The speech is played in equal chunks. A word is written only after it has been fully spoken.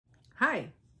Hi,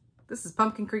 this is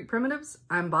Pumpkin Creek Primitives.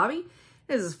 I'm Bobby.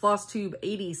 This is Flosstube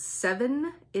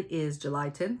 87. It is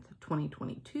July 10th,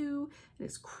 2022. It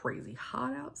is crazy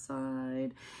hot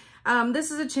outside. This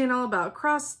is a channel about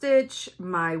cross stitch,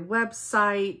 my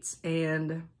website,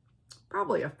 and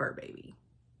probably a fur baby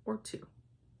or two.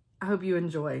 I hope you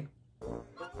enjoy.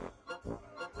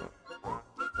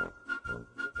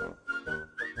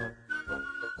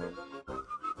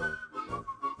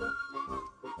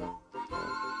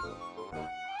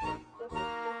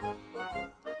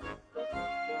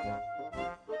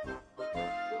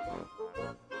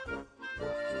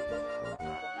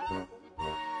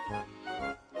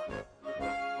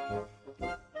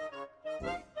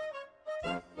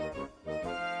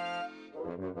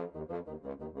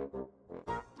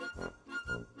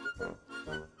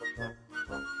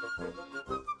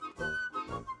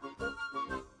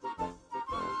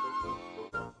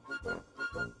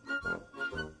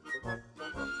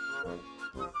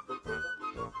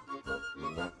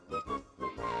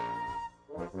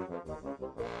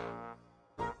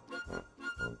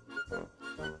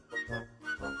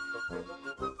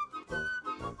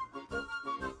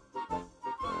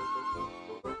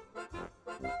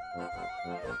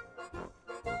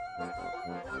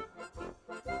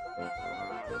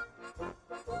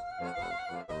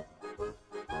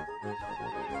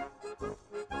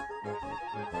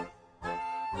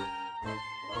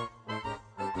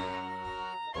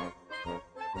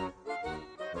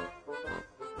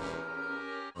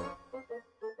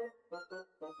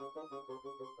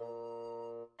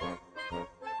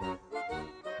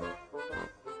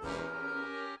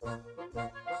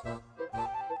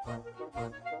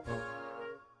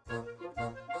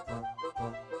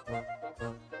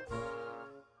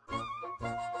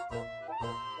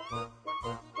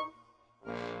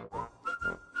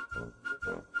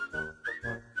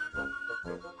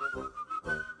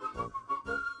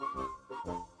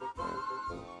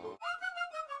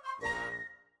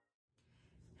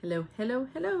 Hello, hello,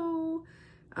 hello.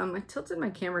 I tilted my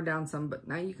camera down some, but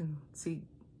now you can see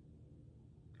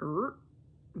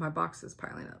my boxes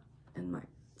piling up and my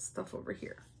stuff over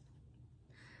here.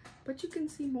 But you can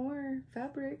see more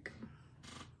fabric.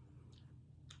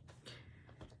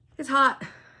 It's hot.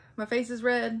 My face is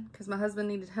red because my husband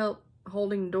needed help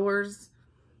holding doors.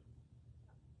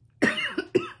 I'm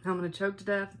gonna choke to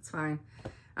death. It's fine.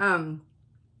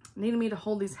 Needed me to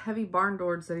hold these heavy barn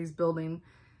doors that he's building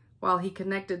while he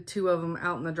connected two of them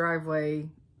out in the driveway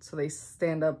so they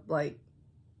stand up like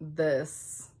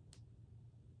this.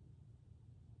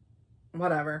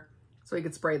 Whatever. So he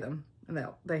could spray them and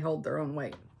they hold their own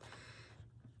weight.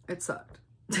 It sucked.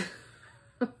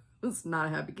 It's not a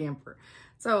happy camper.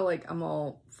 So like I'm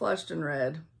all flushed and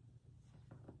red.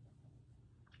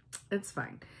 It's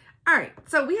fine. All right,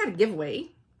 so we had a giveaway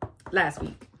last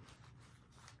week.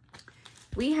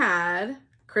 We had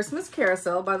Christmas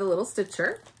Carousel by the Little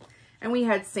Stitcher. And we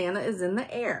had Santa is in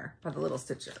the Air by the Little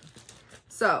Stitcher.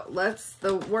 So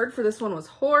the word for this one was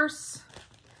horse.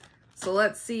 So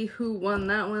let's see who won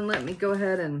that one. Let me go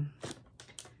ahead and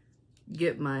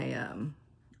get my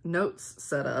notes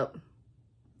set up.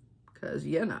 Because,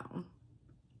 you know,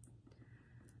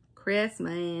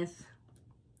 Christmas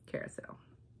Carousel.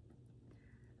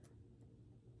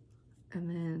 And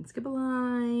then skip a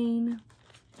line.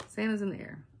 Santa's in the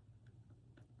Air.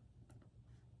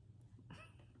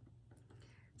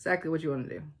 Exactly what you want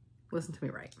to do. Listen to me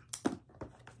right.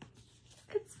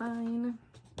 It's fine.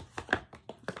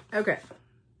 Okay.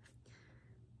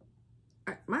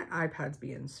 My iPad's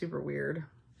being super weird.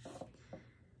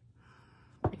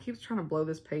 It keeps trying to blow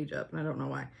this page up and I don't know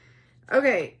why.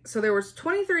 Okay, so there was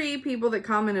 23 people that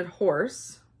commented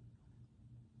horse.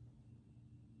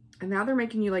 And now they're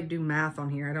making you like do math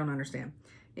on here. I don't understand.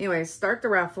 Anyway, start the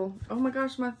raffle. Oh my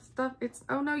gosh, my stuff.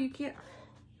 Oh no, you can't.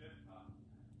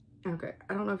 Okay,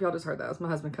 I don't know if y'all just heard that. That's my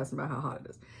husband cussing about how hot it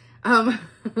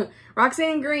is.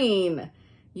 Roxanne Green,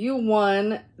 you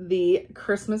won the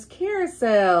Christmas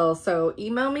Carousel. So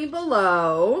email me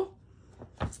below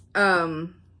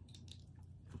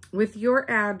with your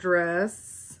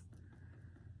address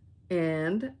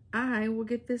and I will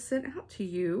get this sent out to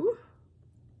you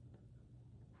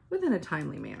within a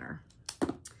timely manner.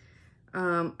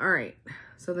 All right,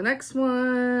 so the next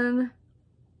one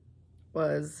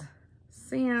was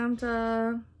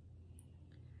Santa.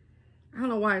 I don't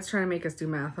know why it's trying to make us do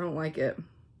math. I don't like it.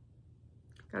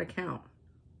 Gotta count.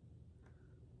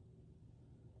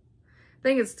 I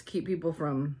think it's to keep people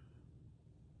from...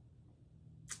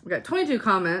 We got 22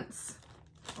 comments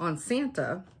on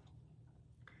Santa.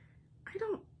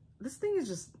 This thing is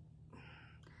just...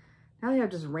 Now they have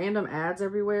just random ads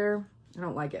everywhere. I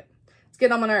don't like it.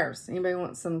 getting on my nerves. Anybody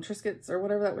want some Triscuits or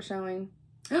whatever that was showing?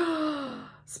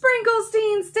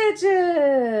 Sprinklestein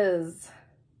stitches.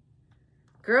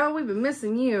 Girl, we've been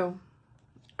missing you.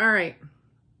 All right.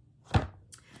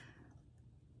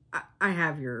 I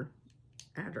have your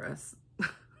address.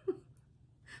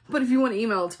 But if you want to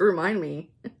email to remind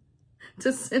me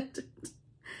to send it,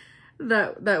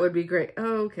 that would be great.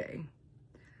 Okay.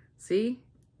 See?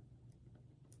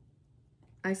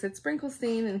 I said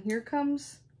Sprinklestein, and here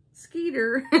comes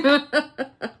Skeeter.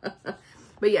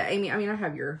 But yeah, Amy, I mean, I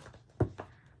have your...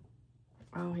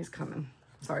 Oh, he's coming.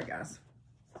 Sorry, guys.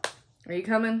 Are you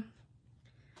coming?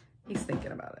 He's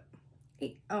thinking about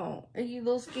it. Oh, are you a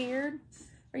little scared?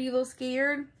 Are you a little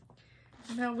scared?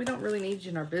 No, we don't really need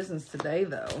you in our business today,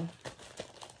 though.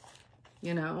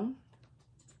 You know?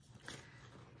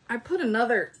 I put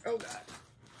another... Oh, God.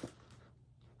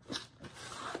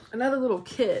 Another little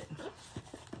kit.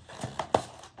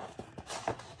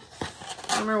 I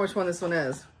don't remember which one this one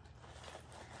is.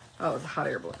 Oh, it's hot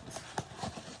air balloons.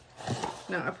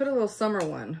 No, I put a little summer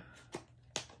one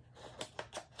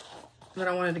that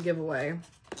I wanted to give away.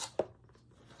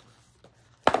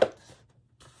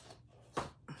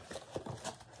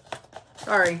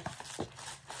 Sorry.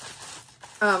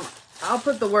 I'll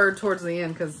put the word towards the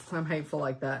end because I'm hateful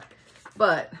like that.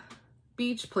 But,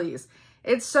 beach, please.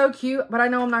 It's so cute, but I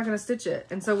know I'm not going to stitch it.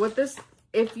 And so with this,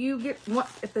 if you get,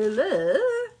 if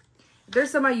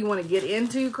there's somebody you want to get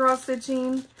into cross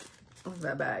stitching, look at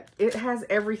that bag. It has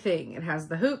everything. It has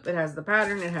the hoop, it has the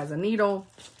pattern, it has a needle,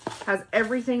 has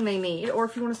everything they need. Or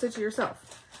if you want to stitch it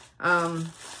yourself.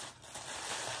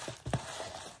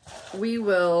 We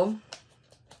will,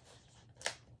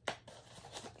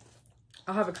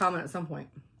 I'll have a comment at some point.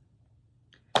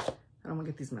 I don't want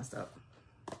to get these messed up,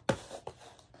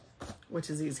 which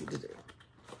is easy to do.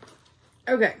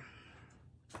 Okay.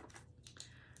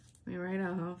 Let me right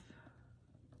off.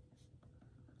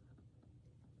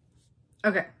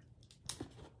 Okay.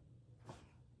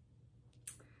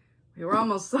 We were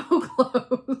almost so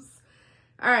close.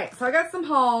 All right, so I got some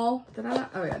haul. Did I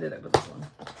not? Oh yeah, I did it with this one.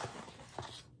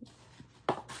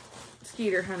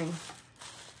 Skeeter, honey.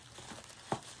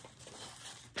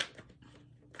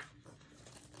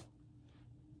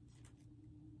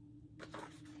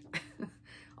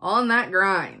 On that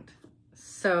grind.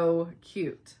 So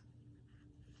cute.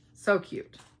 So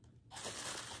cute.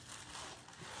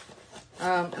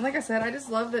 And like I said, I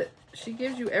just love that she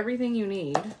gives you everything you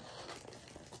need.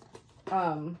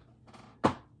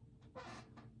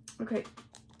 Okay,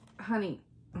 honey.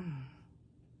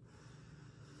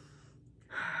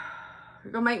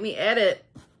 You're gonna make me edit.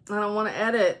 I don't want to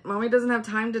edit. Mommy doesn't have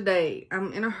time today.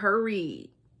 I'm in a hurry.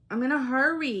 I'm in a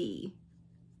hurry.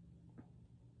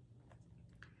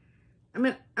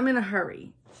 I'm in a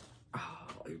hurry. Oh,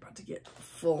 you're about to get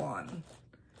full on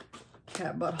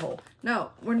cat butthole. No,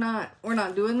 we're not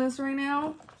doing this right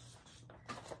now.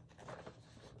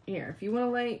 Here, if you want to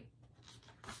lay,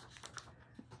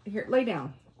 here, lay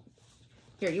down.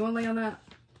 Here, you want to lay on that?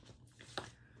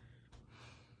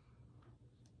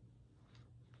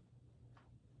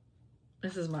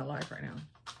 This is my life right now.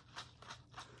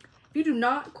 If you do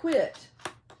not quit,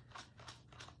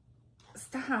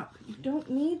 stop. You don't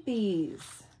need these.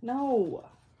 No.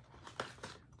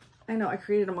 I know, I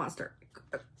created a monster.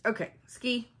 Okay,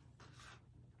 ski.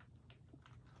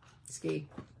 Ski.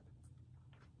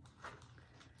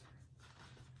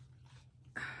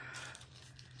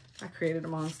 I created a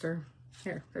monster.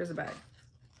 Here, there's a bag.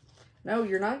 No,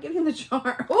 you're not getting the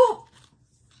jar. Oh!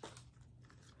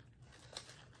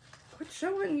 Quit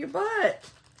showing your butt.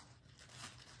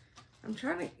 I'm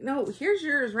trying to, no, here's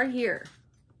yours right here.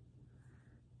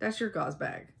 That's your gauze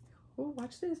bag. Oh,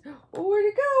 watch this. Oh, where'd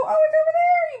it go? Oh, it's over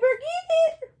there. You better get it.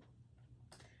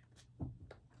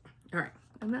 All right,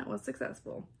 and that was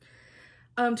successful.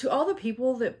 To all the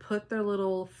people that put their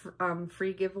little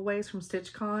free giveaways from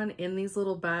StitchCon in these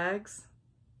little bags,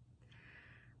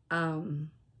 I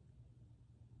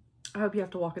hope you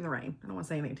have to walk in the rain. I don't want to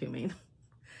say anything too mean.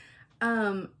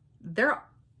 I'm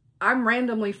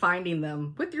randomly finding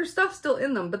them with your stuff still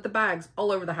in them, but the bags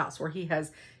all over the house where he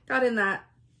has got in that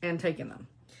and taken them.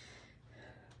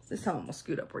 This time I'm gonna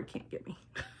scoot up where he can't get me.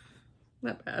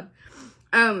 Not bad.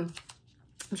 I'm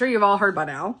sure you've all heard by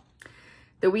now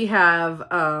that we have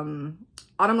Autumn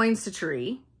Lane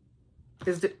Stitchery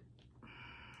is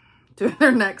doing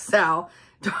their next Sal.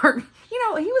 Dark, you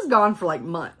know, he was gone for like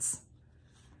months.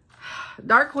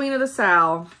 Dark Queen of the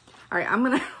Sal. All right, I'm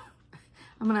gonna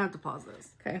have to pause this.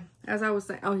 Okay, as I was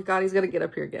saying, oh God, he's gonna get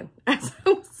up here again. As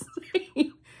I was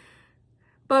saying,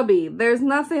 Bubby, there's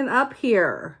nothing up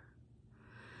here.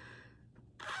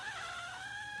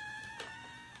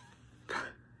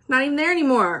 Not even there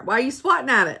anymore. Why are you swatting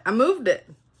at it? I moved it.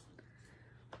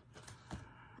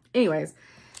 Anyways,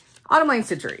 Autumn Lane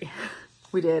Stitchery.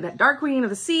 We did Dark Queen of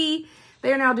the Sea.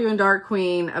 They are now doing Dark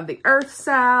Queen of the Earth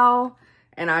Sal.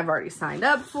 And I've already signed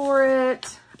up for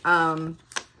it. Went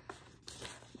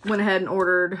ahead and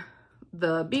ordered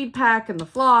the bead pack and the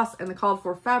floss and the called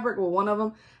for fabric. Well, one of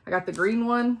them, I got the green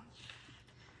one.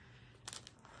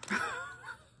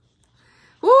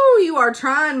 Ooh, you are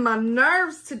trying my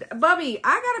nerves today. Bubby,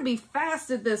 I gotta be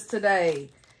fast at this today.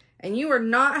 And you are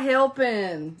not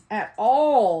helping at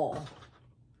all.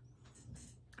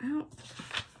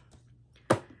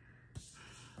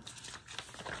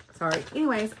 Sorry.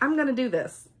 Anyways, I'm gonna do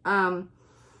this. And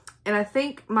I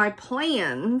think my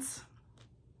plans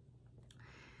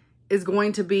is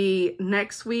going to be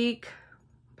next week,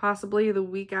 possibly the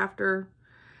week after.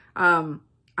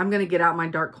 I'm going to get out my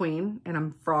Dark Queen and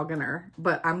I'm frogging her,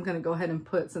 but I'm going to go ahead and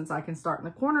put, since I can start in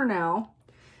the corner now,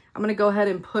 I'm going to go ahead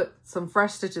and put some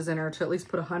fresh stitches in her to at least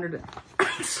put 100.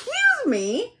 Excuse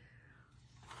me.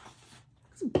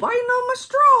 It's biting on my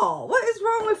straw. What is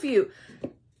wrong with you?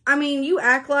 I mean, you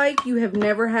act like you have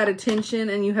never had attention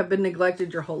and you have been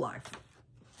neglected your whole life.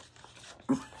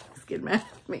 It's getting mad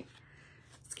at me.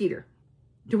 Skeeter,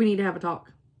 do we need to have a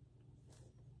talk?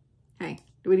 Hey,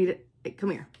 do we need it? Hey,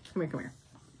 come here. Come here, come here.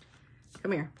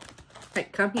 Come here. Hey,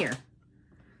 come here.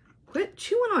 Quit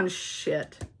chewing on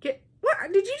shit. What?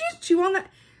 Did you just chew on that?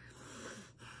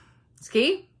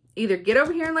 Ski, either get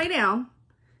over here and lay down.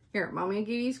 Here, mommy will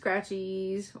give you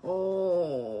scratchies.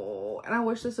 Oh, and I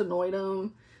wish this annoyed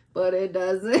him, but it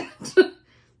doesn't.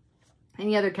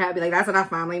 Any other cat would be like, that's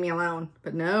enough, mom, leave me alone.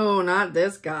 But no, not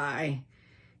this guy.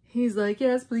 He's like,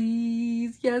 yes,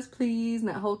 please. Yes, please. And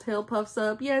that whole tail puffs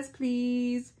up. Yes,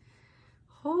 please.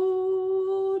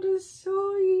 Oh,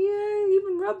 so yeah.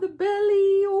 Even rub the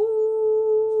belly.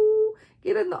 Oh,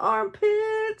 get in the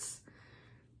armpits.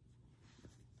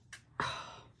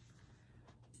 Oh,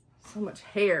 so much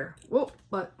hair. Whoa,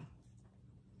 but.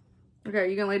 Okay, are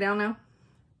you going to lay down now?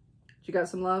 You got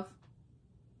some love?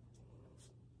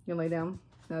 You going to lay down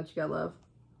now that you got love?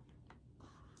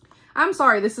 I'm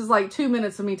sorry, this is like 2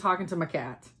 minutes of me talking to my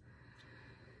cat.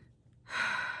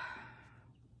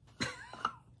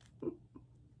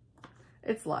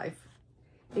 It's life.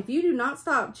 If you do not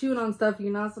stop chewing on stuff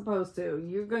you're not supposed to,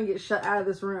 you're going to get shut out of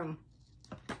this room.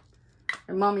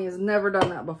 And mommy has never done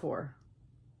that before.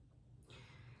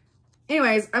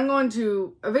 Anyways, I'm going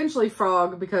to eventually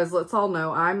frog because let's all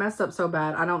know I messed up so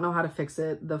bad. I don't know how to fix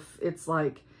it. It's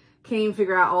like, can't even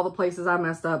figure out all the places I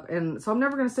messed up. And so I'm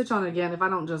never going to stitch on it again if I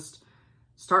don't just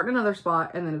start in another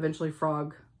spot and then eventually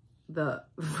frog the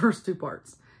first two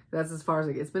parts. That's as far as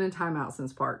it gets. It's been in timeout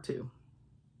since part 2.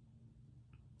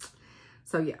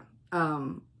 So yeah,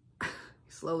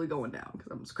 he's slowly going down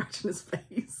because I'm scratching his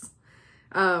face.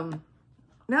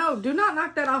 No, do not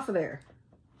knock that off of there.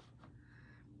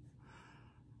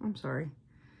 I'm sorry.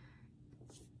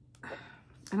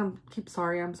 And I'm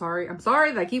sorry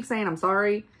that I keep saying I'm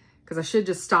sorry because I should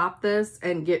just stop this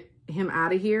and get him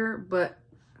out of here, but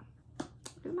look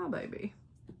at my baby.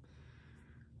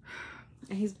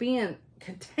 And he's being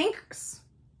cantankerous.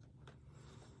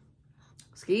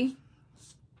 Ski.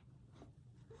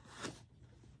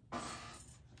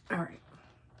 All right.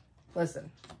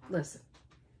 Listen. This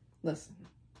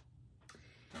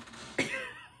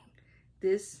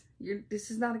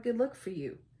is not a good look for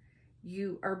you.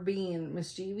 You are being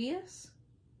mischievous.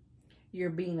 You're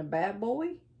being a bad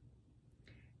boy.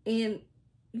 And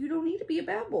you don't need to be a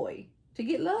bad boy to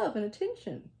get love and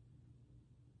attention.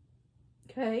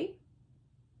 Okay?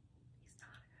 He's not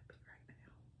happy right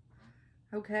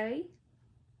now. Okay?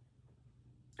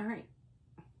 All right.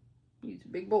 He's a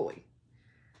big boy.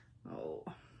 Oh.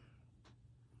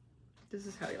 This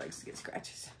is how he likes to get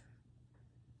scratches.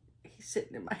 He's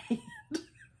sitting in my hand.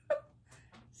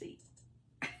 See?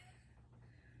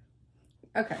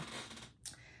 Okay.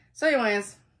 So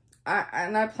anyways,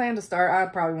 I plan to start. I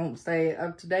probably won't stay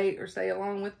up to date or stay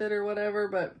along with it or whatever,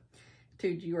 but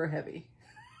dude, you are heavy.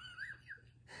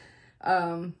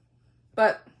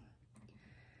 But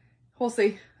we'll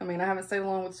see. I mean, I haven't stayed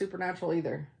along with Supernatural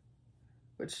either,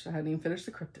 which I hadn't even finished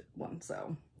the cryptid one.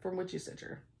 So from Witchy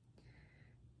Stitcher.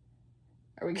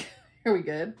 Are we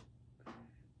good?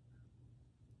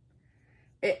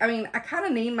 I mean, I kind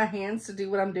of need my hands to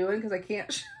do what I'm doing because I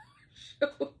can't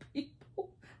show people.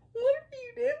 What are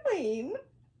you doing?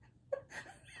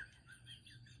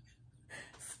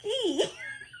 Ski.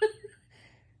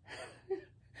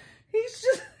 He's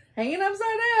just hanging upside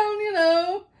down, you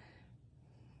know.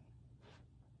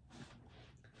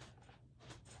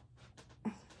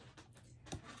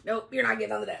 Nope, you're not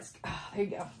getting on the desk. Oh, there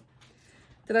you go.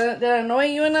 Did I annoy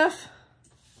you enough?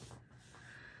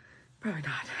 Probably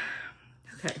not.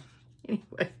 Okay.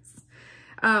 Anyways,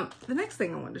 the next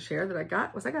thing I wanted to share that I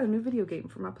got was I got a new video game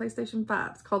for my PlayStation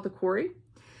 5. It's called The Quarry.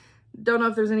 Don't know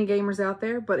if there's any gamers out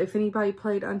there, but if anybody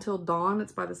played Until Dawn,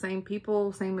 it's by the same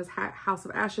people, same as House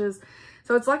of Ashes.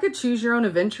 So it's like a choose your own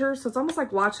adventure. So it's almost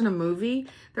like watching a movie.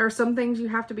 There are some things you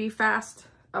have to be fast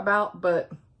about,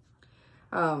 but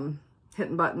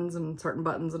hitting buttons and certain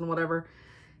buttons and whatever.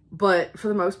 But for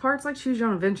the most part, it's like choose your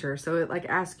own adventure. So it like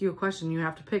asks you a question. You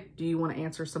have to pick, do you want to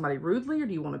answer somebody rudely or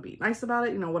do you want to be nice about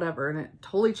it? You know, whatever. And it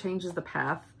totally changes the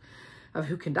path of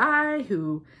who can die,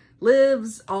 who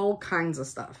lives, all kinds of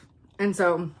stuff. And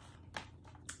so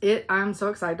I'm so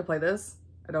excited to play this.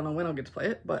 I don't know when I'll get to play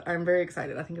it, but I'm very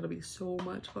excited. I think it'll be so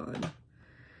much fun.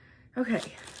 Okay,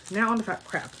 now on to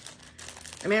crap.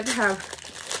 I may have to have,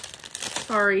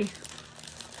 sorry,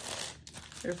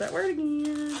 there's that word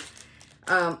again.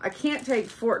 I can't take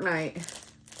Fortnite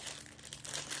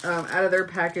out of their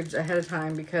package ahead of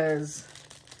time because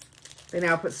they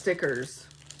now put stickers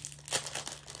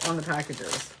on the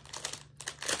packages.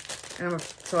 And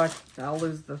I'll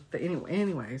lose the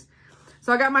anyways.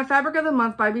 So I got my fabric of the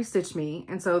month by Be Stitch Me.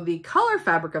 And so the color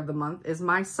fabric of the month is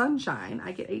My Sunshine.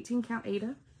 I get 18 count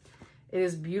Ada. It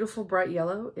is beautiful, bright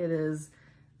yellow. It is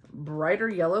brighter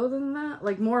yellow than that.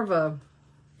 Like more of a,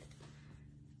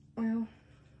 well,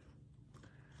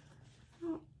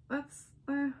 that's,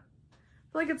 I feel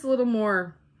like it's a little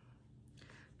more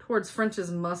towards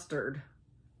French's mustard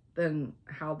than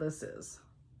how this is.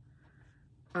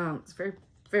 It's very,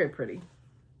 very pretty.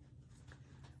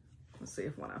 Let's see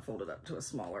if when I fold it up to a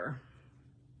smaller.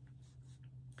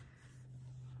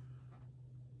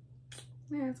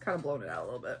 Yeah, it's kind of blown it out a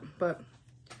little bit, but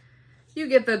you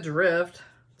get the drift.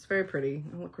 It's very pretty.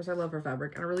 And of course, I love her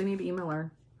fabric. I really need to email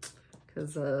her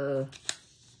because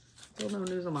still no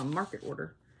news on my market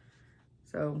order.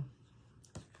 So,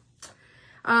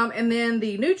 and then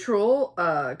the neutral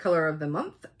color of the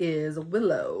month is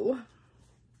Willow.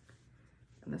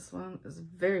 And this one is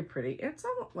very pretty. It's,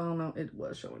 well, no, it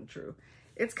was showing true.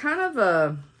 It's kind of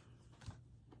a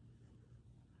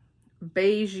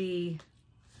beigey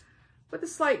with a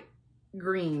slight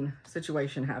green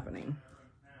situation happening.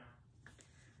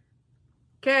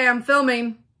 Okay, I'm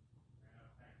filming.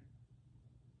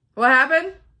 What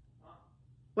happened?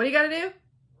 What do you got to do?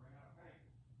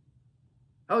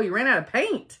 Oh, you ran out of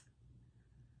paint.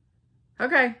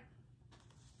 Okay.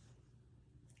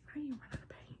 How do you run out of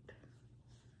paint?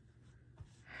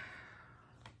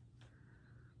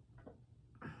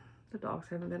 The dogs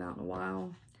haven't been out in a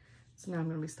while, so now I'm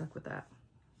going to be stuck with that.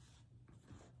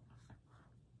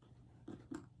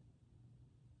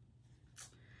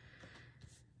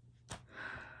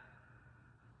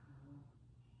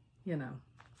 You know.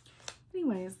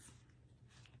 Anyways.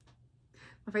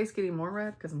 My face getting more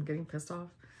red because I'm getting pissed off.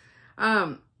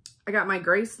 I got my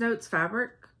Grace Notes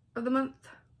fabric of the month.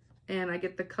 And I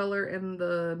get the color in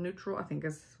the neutral, I think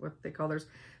is what they call theirs.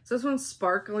 So this one's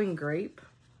Sparkling Grape.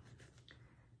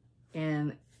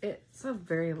 And it's a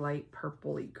very light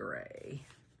purpley gray.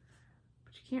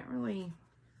 But you can't really...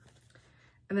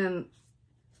 And then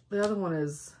the other one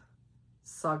is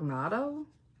Sognato.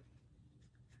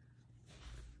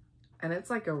 And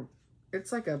it's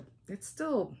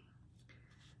still...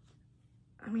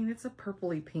 I mean, it's a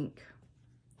purpley pink.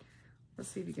 Let's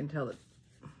see if you can tell it.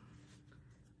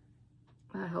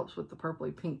 That helps with the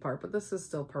purpley pink part, but this is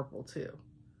still purple too.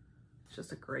 It's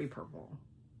just a gray purple.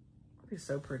 It's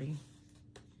so pretty.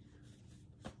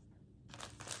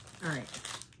 All right.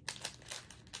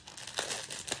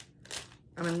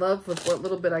 I'm in love with what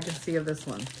little bit I can see of this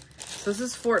one. So this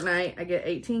is Fortnite. I get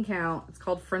 18 count. It's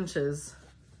called French's.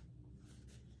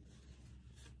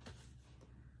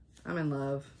 I'm in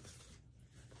love.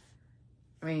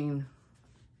 I mean,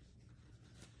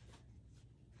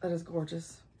 that is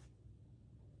gorgeous.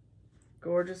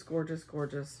 Gorgeous, gorgeous,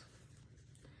 gorgeous.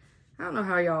 I don't know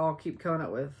how y'all keep coming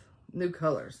up with new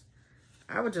colors.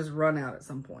 I would just run out at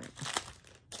some point.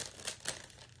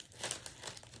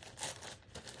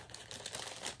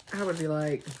 I would be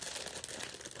like,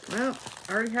 well,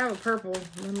 I already have a purple.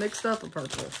 I mixed up a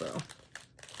purple, so.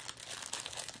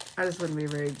 I just wouldn't be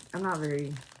very, I'm not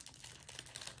very...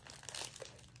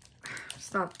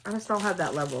 I just don't have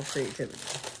that level of creativity.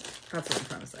 That's what I'm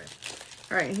trying to say.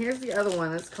 All right, and here's the other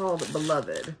one. It's called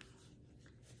Beloved.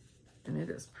 And it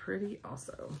is pretty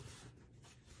also.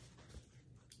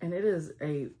 And it is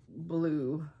a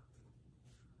blue.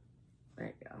 There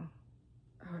you go.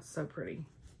 Oh, it's so pretty.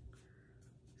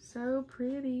 So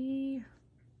pretty.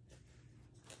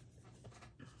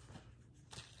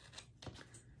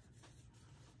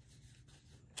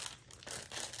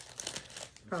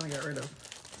 finally got rid of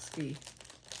Ski.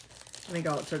 I think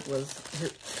all it took was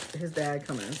his dad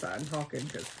coming inside and talking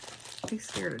because he's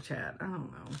scared of Chad. I don't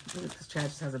know. Maybe because Chad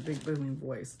just has a big booming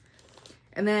voice.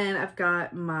 And then I've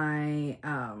got my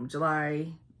July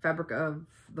Fabric of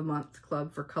the Month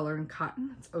Club for Color and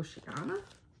Cotton. It's Oceana.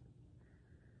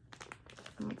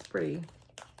 And it's pretty.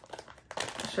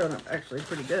 It's showing up actually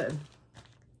pretty good.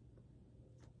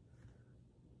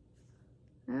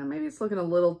 Yeah, maybe it's looking a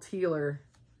little tealer.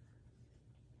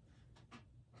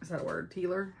 Is that a word?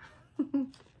 Tealer? I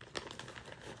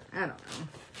don't know.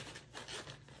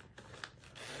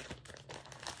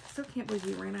 Still can't believe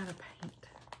he ran out of paint.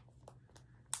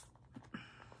 I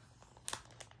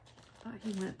thought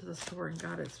he went to the store and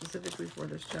got it specifically for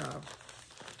this job.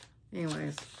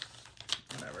 Anyways,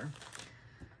 whatever.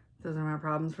 Those are my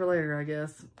problems for later, I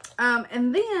guess.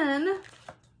 And then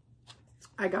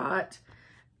I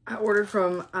ordered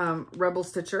from Rebel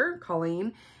Stitcher,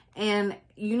 Colleen, and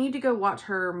you need to go watch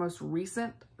her most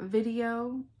recent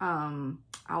video.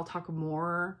 I'll talk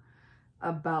more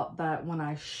about that when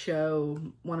I show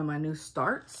one of my new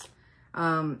starts.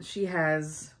 She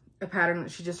has a pattern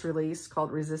that she just released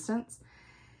called Resistance.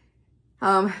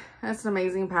 That's an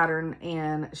amazing pattern,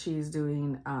 and she's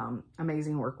doing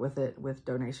amazing work with it with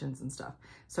donations and stuff.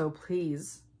 So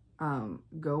please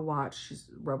go watch. She's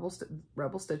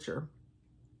Rebel Stitcher.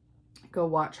 Go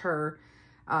watch her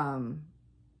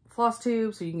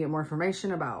Flosstube so you can get more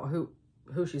information about who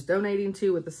she's donating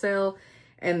to with the sale.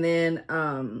 And then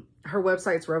her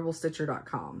website's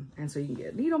rebelstitcher.com, and so you can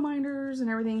get needle minders and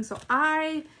everything. So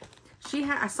I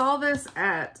saw this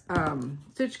at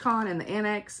StitchCon in the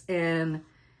Annex, and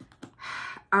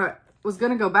I was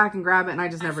gonna go back and grab it, and I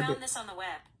just never did. I found this on the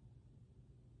web.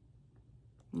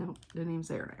 Nope, didn't even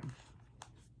say her name.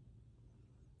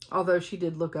 Although she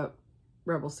did look up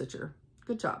Rebel Stitcher.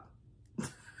 Good job.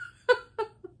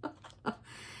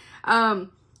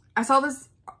 I saw this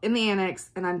in the Annex,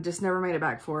 and I just never made it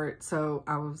back for it. So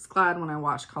I was glad when I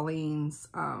watched Colleen's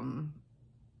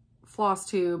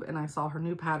Flosstube, and I saw her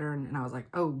new pattern, and I was like,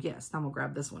 oh yes, I'm gonna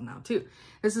grab this one now too.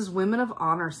 This is Women of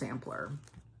Honor sampler,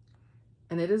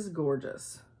 and it is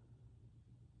gorgeous.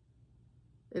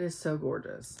 It is so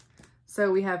gorgeous.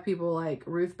 So we have people like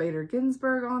Ruth Bader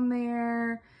Ginsburg on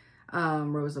there,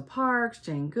 Rosa Parks,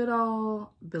 Jane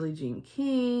Goodall, Billie Jean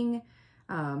King,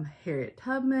 Harriet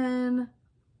Tubman,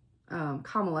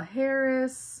 Kamala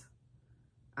Harris.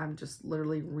 I'm just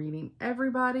literally reading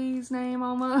everybody's name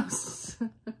almost.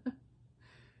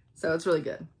 So it's really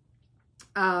good.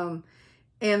 And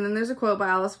then there's a quote by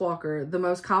Alice Walker. The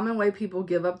most common way people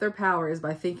give up their power is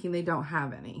by thinking they don't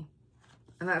have any.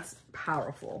 And that's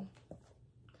powerful.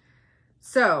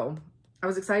 So I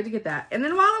was excited to get that. And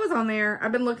then while I was on there,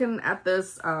 I've been looking at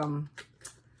this, let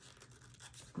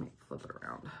me flip it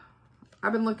around.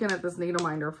 I've been looking at this needle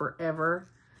minder forever.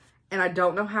 And I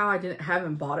don't know how I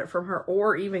haven't bought it from her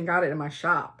or even got it in my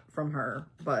shop from her,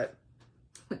 but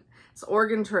it's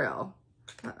Oregon Trail.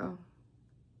 Uh-oh.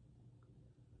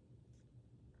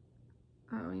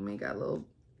 Oh, you may got a little,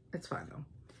 it's fine though.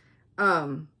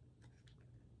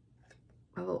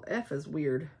 My little F is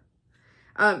weird.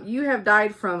 You have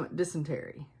died from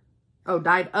dysentery. Oh,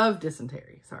 died of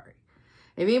dysentery, sorry.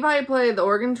 If anybody played the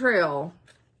Oregon Trail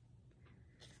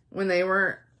when they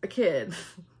were a kid,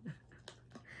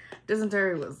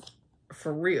 dysentery was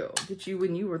for real. Get you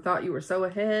when you thought you were so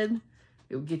ahead,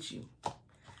 it would get you.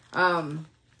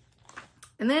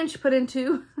 And then she put in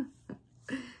two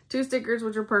stickers,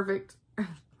 which are perfect.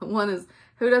 One is,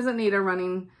 who doesn't need a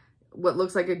running, what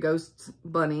looks like a ghost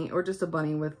bunny, or just a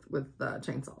bunny with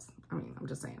chainsaws. I mean, I'm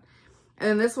just saying.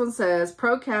 And then this one says,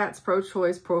 pro-cats,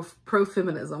 pro-choice,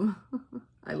 pro-feminism.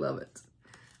 I love it.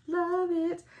 Love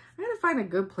it. I gotta find a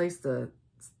good place to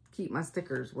keep my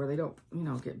stickers where they don't, you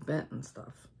know, get bent and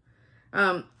stuff.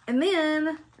 And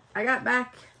then I got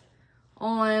back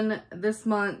on this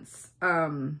month's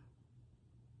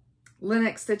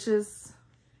Linux Stitches.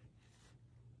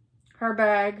 Her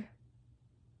bag.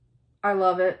 I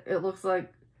love it. It looks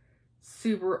like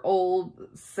super old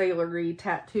sailory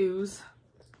tattoos.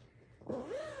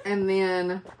 And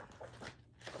then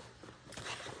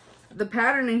the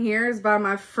pattern in here is by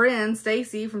my friend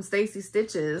Stacy from Stacy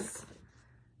Stitches.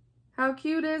 How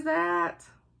cute is that?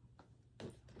 And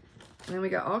then we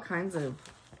got all kinds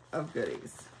of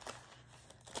goodies.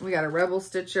 We got a Rebel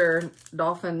Stitcher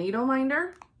Dolphin Needle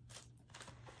Minder.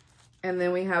 And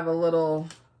then we have a little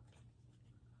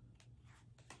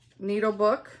needle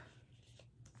book.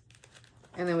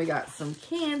 And then we got some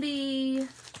candy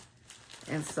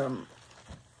and some,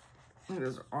 I think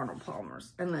those are Arnold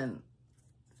Palmer's. And then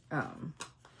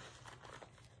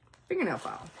fingernail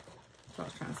file. That's what I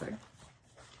was trying to say.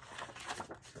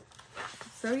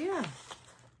 So yeah.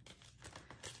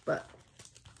 But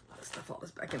I'll stuff all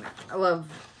this back in there. I love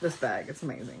this bag. It's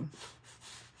amazing.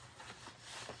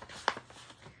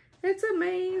 It's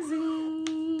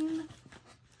amazing.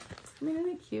 I mean, isn't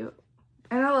it cute?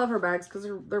 And I love her bags because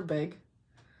they're big.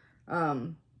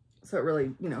 So it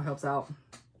really, you know, helps out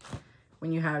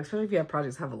when you have, especially if you have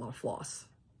projects that have a lot of floss.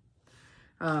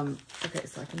 Okay,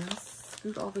 so I can now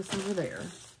scoot all this over there.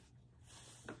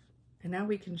 And now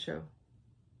we can show.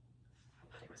 I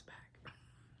thought he was back.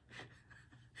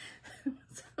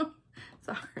 So,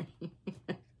 sorry.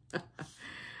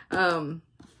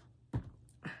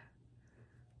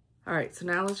 All right, so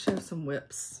now let's show some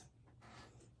whips.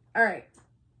 All right,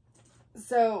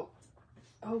 so,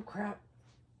 oh crap.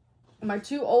 My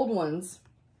two old ones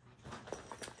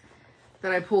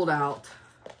that I pulled out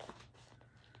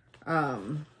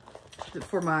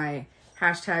for my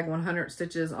hashtag 100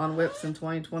 stitches on whips in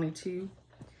 2022.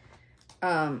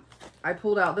 I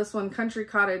pulled out this one, Country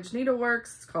Cottage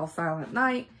Needleworks. It's called Silent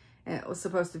Night, and it was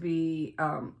supposed to be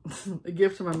a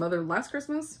gift to my mother last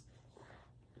Christmas.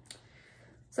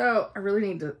 So I really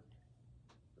need to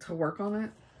work on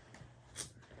it.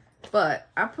 But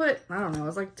I put, I don't know, it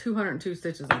was like 202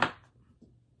 stitches in it.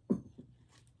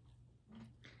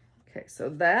 Okay, so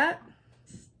that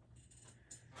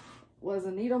was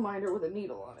a needle minder with a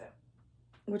needle on it,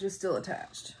 which is still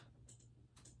attached.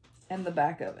 And the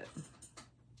back of it,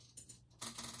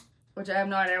 which I have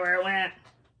no idea where it went.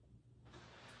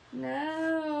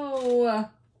 No.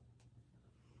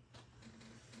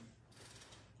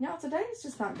 Y'all, today's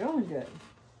just not going good.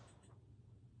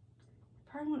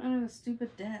 Probably went under the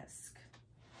stupid desk.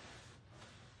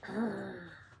 Urgh.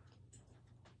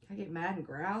 Can I get mad and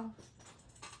growl?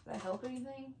 Does that help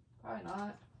anything? Probably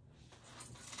not.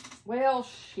 Well,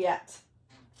 shit.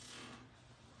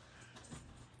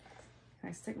 Can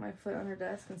I stick my foot on her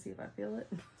desk and see if I feel it?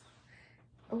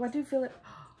 Oh, I do feel it.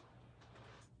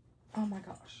 Oh my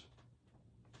gosh.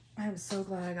 I am so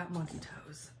glad I got monkey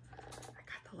toes. I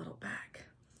got the little bag.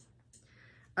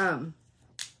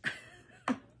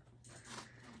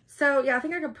 So yeah, I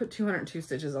think I could put 202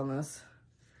 stitches on this.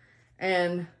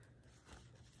 And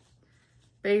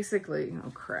basically, oh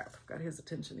crap, I've got his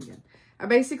attention again. I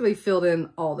basically filled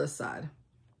in all this side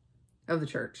of the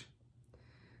church.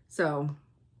 So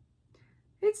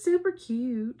it's super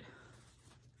cute.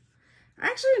 I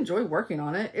actually enjoy working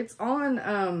on it. It's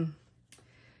on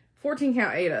 14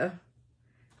 count Aida,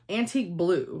 antique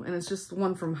blue, and it's just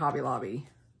one from Hobby Lobby.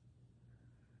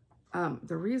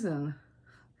 The reason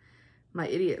my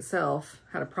idiot self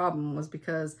had a problem was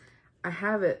because I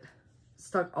have it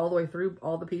stuck all the way through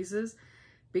all the pieces,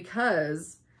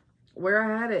 because where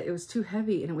I had it, it was too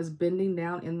heavy and it was bending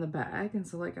down in the bag. And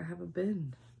so like I have a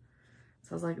bend. So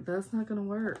I was like, that's not gonna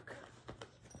work.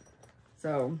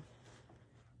 So,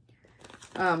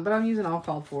 but I'm using all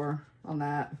called for on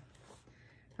that.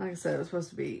 Like I said, it was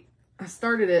supposed to be, I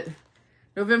started it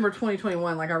November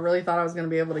 2021. Like I really thought I was gonna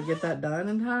be able to get that done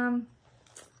in time.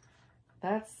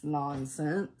 That's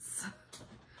nonsense.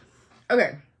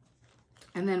 Okay.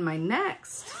 And then my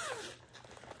next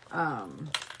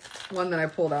one that I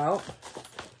pulled out.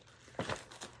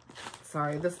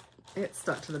 Sorry, it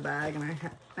stuck to the bag, and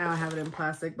now I have it in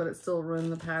plastic, but it still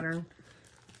ruined the pattern.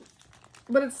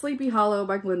 But it's Sleepy Hollow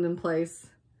by Glendon Place.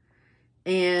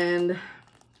 And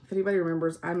if anybody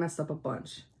remembers, I messed up a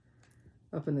bunch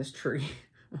up in this tree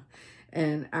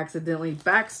and accidentally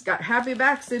got happy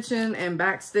back stitching and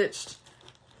back stitched,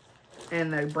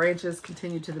 and the branches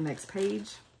continued to the next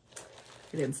page.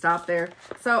 It didn't stop there.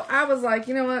 So I was like,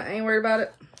 you know what? I ain't worried about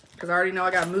it, because I already know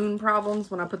I got moon problems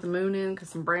when I put the moon in, because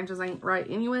some branches ain't right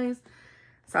anyways.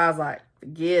 So I was like,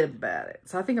 forget about it.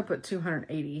 So I think I put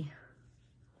 280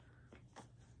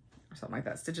 or something like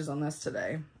that stitches on this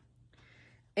today.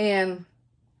 And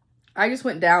I just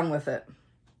went down with it.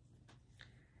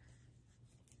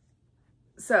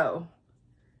 So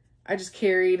I just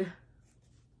carried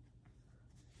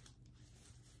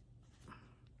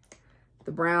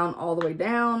the brown all the way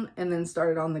down and then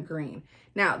started on the green.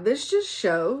 Now this just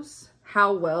shows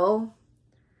how well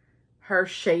her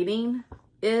shading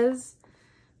is,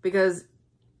 because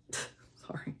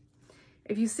sorry,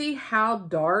 if you see how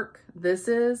dark this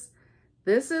is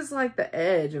like the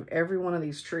edge of every one of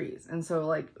these trees. And so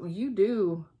like you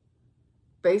do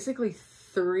basically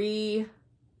 3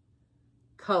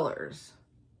 colors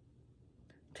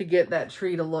to get that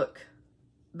tree to look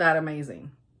that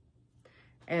amazing.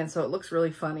 And so it looks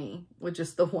really funny with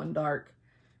just the one dark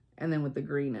and then with the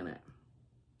green in it.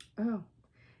 Oh,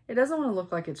 it doesn't want to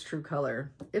look like its true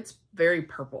color. It's very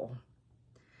purple.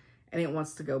 And it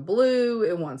wants to go blue.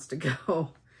 It wants to go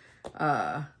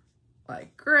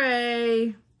like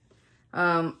gray.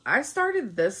 I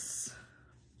started this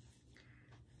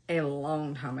a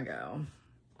long time ago.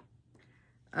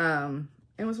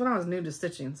 It was when I was new to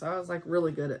stitching, so I was like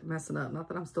really good at messing up. Not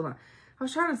that I'm still not. I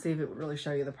was trying to see if it would really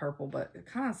show you the purple, but it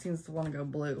kind of seems to want to go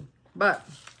blue. But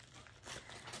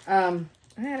I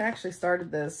had actually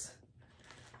started this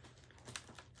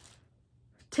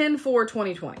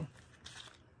 10/4/2020.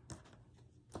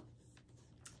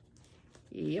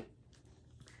 Yep.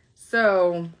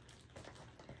 So,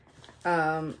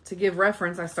 to give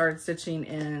reference, I started stitching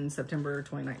in September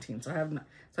 2019. So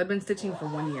I've been stitching for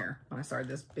 1 year when I started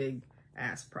this big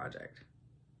ass project.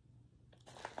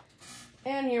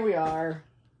 And here we are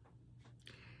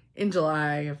in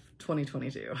July of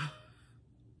 2022.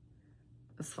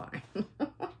 That's fine. All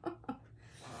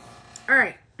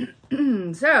right.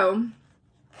 So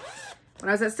when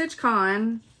I was at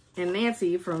StitchCon, and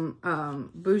Nancy from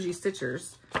Bougie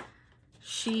Stitchers,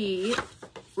 she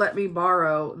let me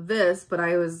borrow this, but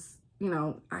I was, you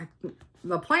know,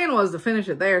 the plan was to finish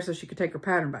it there so she could take her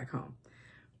pattern back home.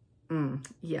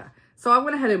 Yeah. So I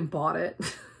went ahead and bought it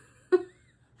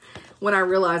when I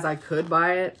realized I could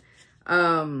buy it.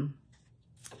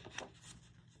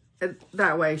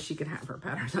 That way she could have her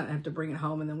pattern. I don't have to bring it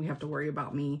home, and then we have to worry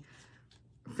about me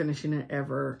finishing it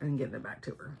ever and getting it back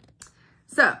to her.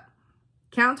 So,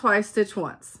 count twice, stitch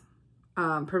once.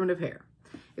 Primitive hair.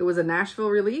 It was a Nashville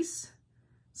release.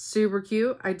 Super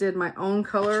cute. I did my own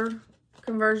color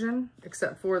conversion,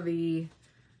 except for the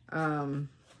black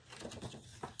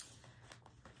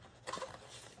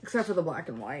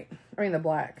and white. I mean the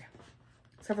black.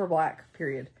 Except for black,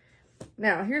 period.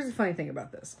 Now, here's the funny thing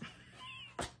about this.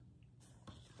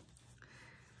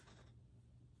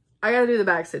 I got to do the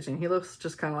back stitching. He looks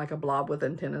just kind of like a blob with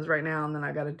antennas right now. And then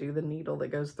I got to do the needle that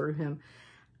goes through him.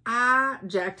 I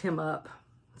jacked him up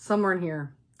somewhere in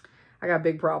here. I got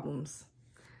big problems.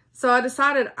 So I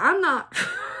decided I'm not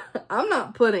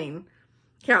putting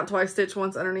count twice, stitch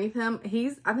once underneath him.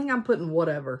 I think I'm putting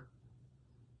whatever.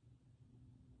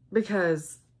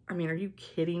 Because, I mean, are you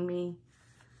kidding me?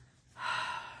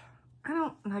 I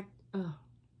don't like, ugh.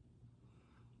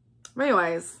 But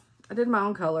anyways, I did my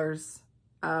own colors.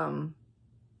 And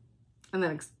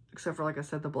then except for, like I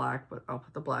said, the black, but I'll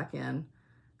put the black in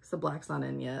because the black's not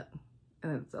in yet.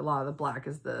 And a lot of the black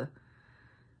is the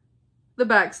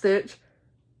back stitch.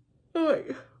 Oh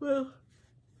wait, well,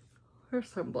 there's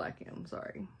some black in, I'm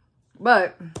sorry.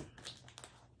 But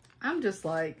I'm just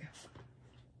like,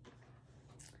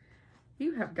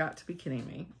 you have got to be kidding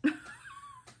me.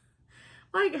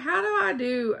 Like, how do I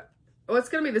do, well, it's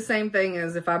going to be the same thing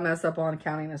as if I mess up on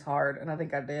counting as hard. And I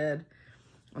think I did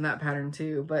on that pattern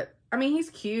too. But, I mean, he's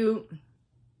cute.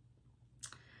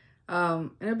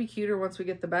 And it'll be cuter once we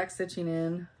get the back stitching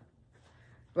in.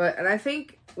 And I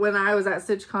think when I was at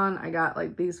StitchCon, I got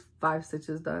like these 5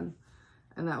 stitches done.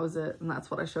 And that was it. And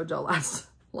that's what I showed y'all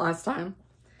last time.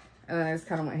 And then I just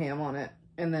kind of went ham on it.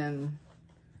 And then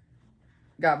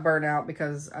got burnt out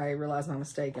because I realized my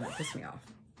mistake and it pissed me off.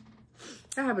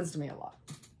 That happens to me a lot.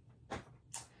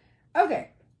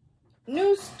 Okay,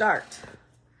 new start.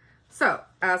 So,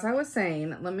 as I was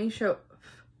saying, let me show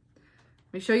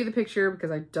you the picture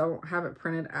because I don't have it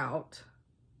printed out.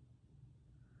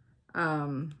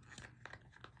 I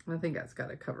think that's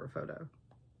got a cover photo.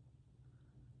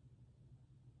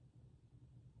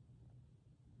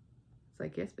 It's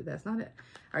like, yes, but that's not it.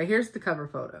 All right, here's the cover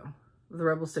photo of the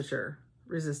Rebel Stitcher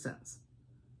Resistance.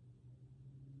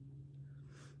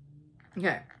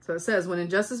 Okay, so it says, when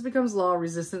injustice becomes law,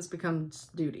 resistance becomes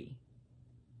duty.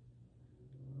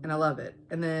 And I love it.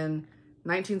 And then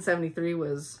 1973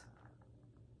 was...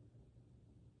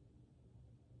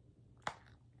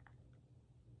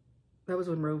 that was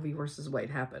when Roe v. versus Wade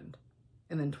happened.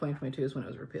 And then 2022 is when it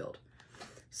was repealed.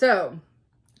 So,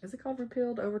 is it called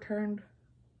repealed, overturned?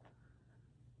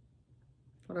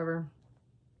 Whatever.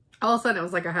 All of a sudden, it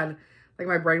was like I had... like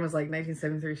my brain was like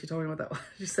 1973. She told me what that was.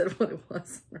 She said what it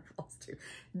was in her Flosstube.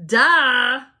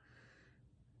 Duh!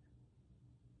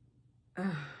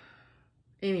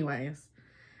 Anyways.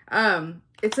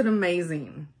 It's an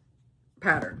amazing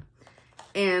pattern.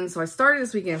 And so I started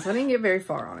this weekend, so I didn't get very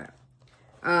far on it.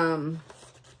 And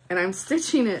I'm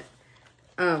stitching it,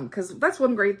 because that's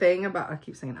one great thing about, I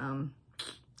keep saying, I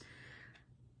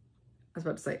was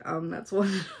about to say, that's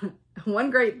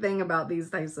one great thing about these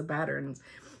types of patterns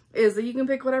is that you can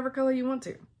pick whatever color you want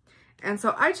to. And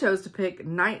so I chose to pick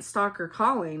Night Stalker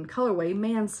Calling colorway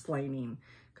Mansplaining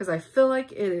because I feel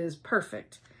like it is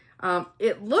perfect.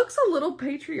 It looks a little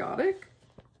patriotic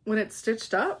when it's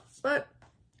stitched up, but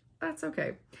that's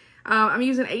okay. I'm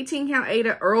using 18 count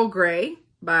Ada Earl Grey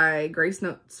by Grace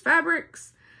Notes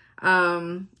Fabrics.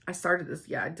 I started this,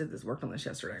 yeah, I did this work on this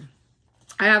yesterday.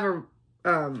 I have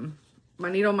a,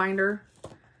 my needle minder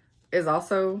is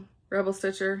also Rebel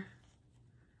Stitcher.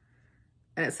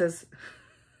 And it says,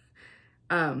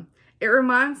 it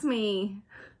reminds me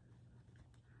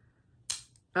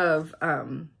of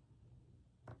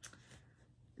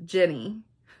Jenny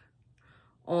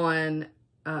on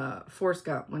Forrest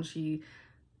Gump when she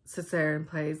sits there and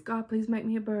plays, God, please make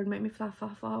me a bird, make me fly, fly,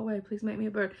 fly away, please make me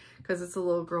a bird, because it's a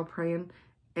little girl praying,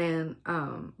 and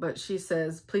but she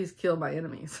says, please kill my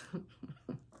enemies.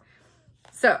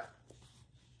 So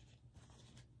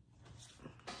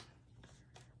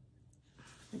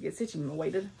I get stitching and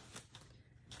waited.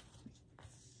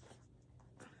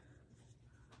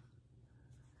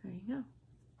 There you go.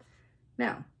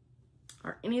 Now,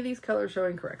 are any of these colors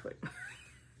showing correctly?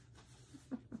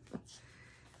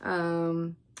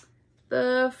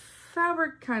 The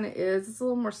fabric kind of is. It's a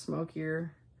little more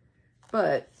smokier,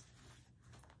 but,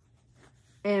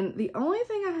 and the only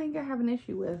thing I think I have an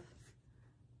issue with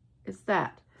is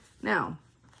that. Now,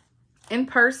 in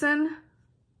person,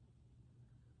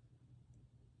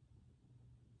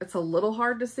 it's a little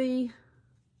hard to see.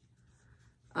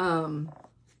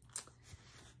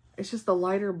 It's just the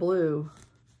lighter blue.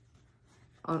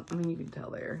 I mean, you can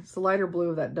tell there. It's the lighter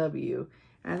blue of that W.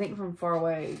 And I think from far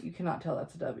away, you cannot tell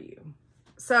that's a W.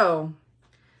 So,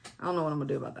 I don't know what I'm going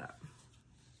to do about that.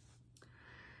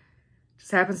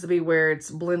 Just happens to be where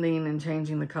it's blending and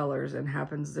changing the colors, and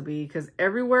happens to be, because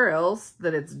everywhere else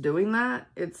that it's doing that,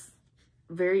 it's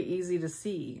very easy to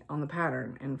see on the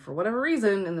pattern. And for whatever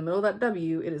reason, in the middle of that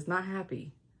W, it is not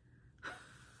happy.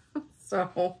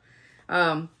 So,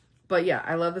 but yeah,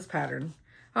 I love this pattern.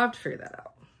 I'll have to figure that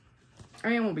out. I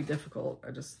mean, it won't be difficult.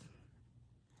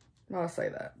 I'll say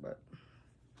that, but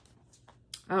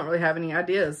I don't really have any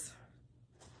ideas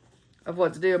of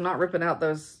what to do. I'm not ripping out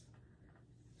those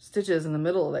stitches in the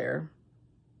middle there.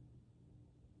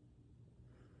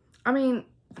 I mean,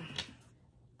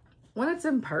 when it's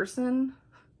in person,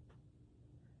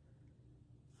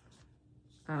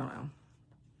 I don't know.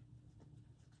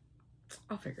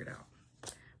 I'll figure it out.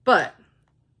 But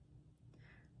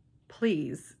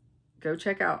please go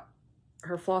check out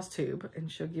her Flosstube,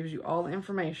 and she'll give you all the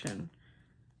information.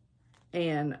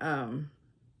 And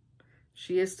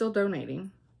she is still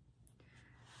donating,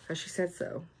 because she said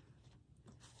so,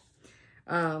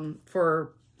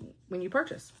 for when you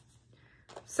purchase.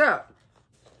 So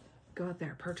go out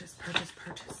there, purchase.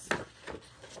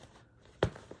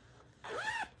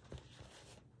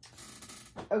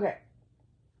 Okay,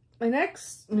 my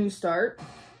next new start,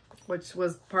 which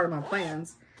was part of my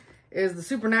plans, is the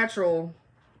Supernatural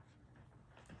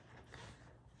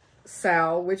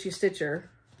Sal Witchy Stitcher.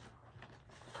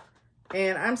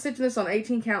 And I'm stitching this on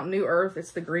 18 count New Earth.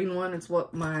 It's the green one. It's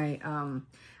what my,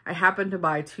 I happened to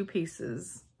buy 2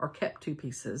 pieces, or kept 2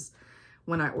 pieces,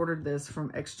 when I ordered this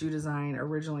from XJU Design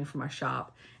originally for my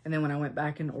shop. And then when I went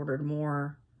back and ordered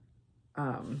more,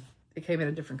 it came in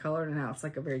a different color, and now it's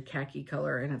like a very khaki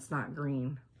color, and it's not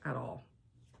green at all,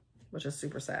 which is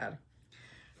super sad.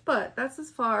 But that's as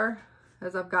far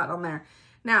as I've got on there.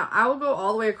 Now, I will go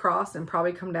all the way across and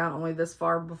probably come down only this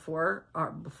far before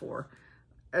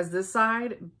as this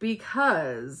side,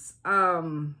 because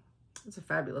it's a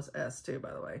fabulous S too,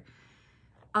 by the way.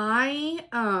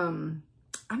 I'm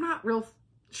not real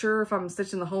sure if I'm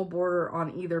stitching the whole border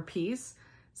on either piece.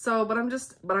 So, but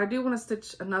I do want to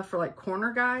stitch enough for like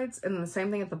corner guides, and then the same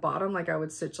thing at the bottom, like I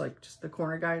would stitch like just the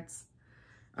corner guides.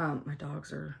 My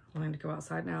dogs are wanting to go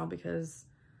outside now because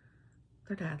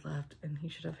their dad left and he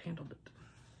should have handled it.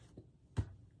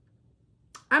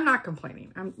 I'm not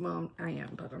complaining. Well, I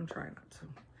am, but I'm trying not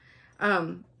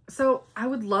to. So I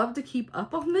would love to keep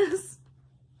up on this.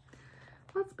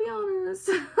 Let's be honest.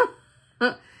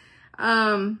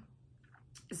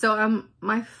 So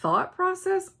my thought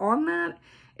process on that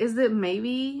is that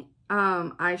maybe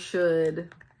I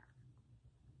should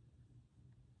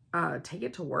take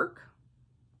it to work.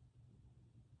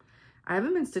 I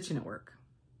haven't been stitching at work.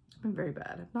 I've been very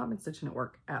bad. I've not been stitching at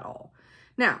work at all.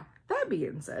 Now, that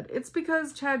being said, it's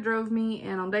because Chad drove me,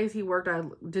 and on days he worked, I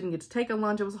didn't get to take a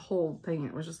lunch. It was a whole thing.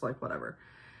 It was just like, whatever.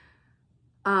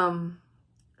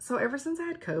 So ever since I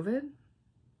had COVID,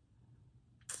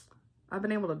 I've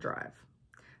been able to drive.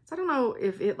 So I don't know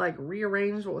if it like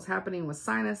rearranged what was happening with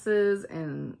sinuses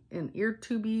and ear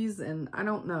tubies, and I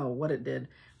don't know what it did,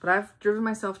 but I've driven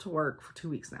myself to work for 2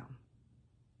 weeks now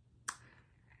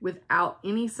without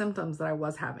any symptoms that I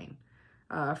was having.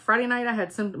 Friday night I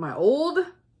had my old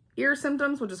ear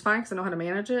symptoms, which is fine because I know how to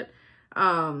manage it.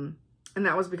 And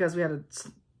that was because we had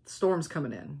storms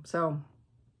coming in. So,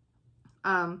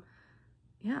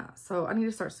 yeah, so I need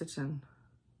to start stitching.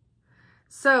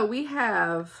 So we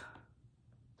have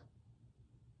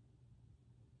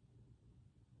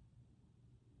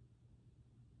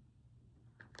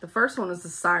The first one is the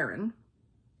Siren.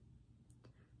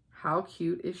 How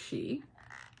cute is she?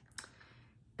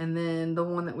 And then the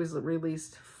one that was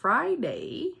released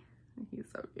Friday. He's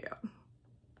so cute.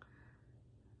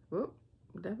 Whoop,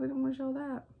 definitely don't want to show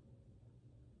that.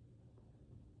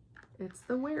 It's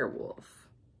the werewolf.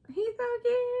 He's so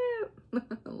cute.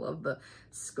 I love the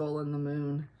skull and the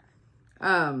moon.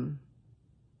 Oh,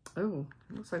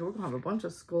 looks like we're gonna have a bunch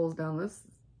of skulls down this.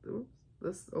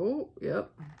 Oh,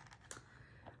 yep.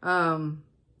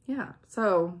 Yeah,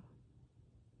 so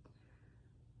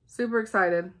super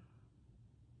excited.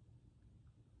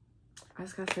 I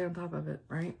just gotta stay on top of it,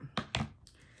 right?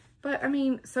 But I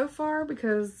mean, so far,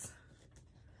 because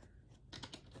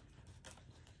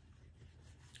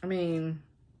I mean,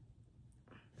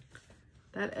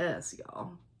 that S,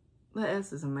 y'all, that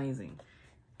S is amazing.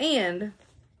 And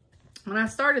when I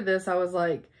started this, I was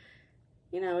like,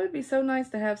 you know, it'd be so nice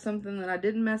to have something that I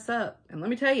didn't mess up. And let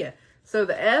me tell you, so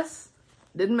the S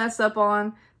didn't mess up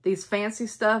on, these fancy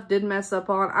stuff didn't mess up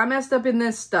on. I messed up in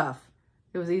this stuff.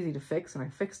 It was easy to fix and I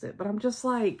fixed it, but I'm just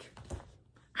like,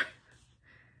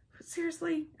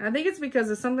 seriously? And I think it's because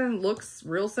if something looks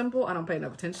real simple, I don't pay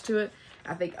enough attention to it.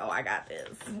 I think, oh, I got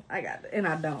this. I got it. And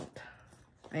I don't.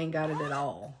 I ain't got it at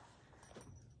all.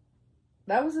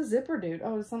 That was a zipper, dude.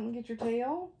 Oh, did something get your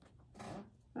tail?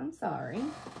 I'm sorry.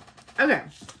 Okay.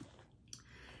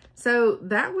 So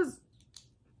that was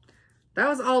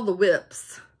all the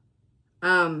whips.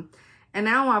 And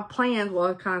now my plans, well,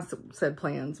 I kind of said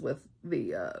plans with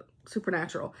the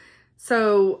Supernatural.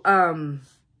 So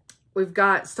we've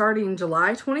got starting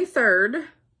July 23rd,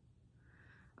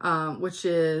 which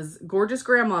is Gorgeous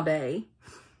Grandma Day.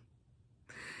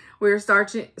 We're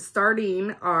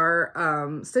starting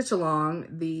our stitch along.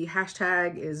 The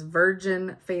hashtag is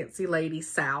Virgin Fancy Lady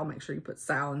Sal. Make sure you put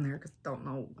Sal in there because I don't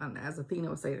know. As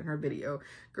Athena was saying in her video,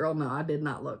 girl, no, I did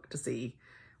not look to see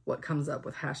what comes up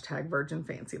with hashtag Virgin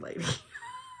Fancy Lady.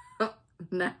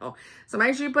 No. So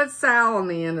make sure you put Sal on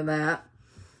the end of that.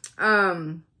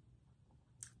 And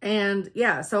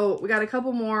yeah, so we got a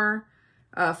couple more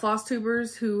floss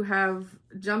tubers who have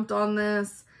jumped on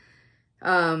this.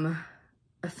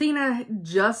 Athena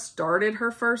just started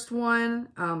her first one.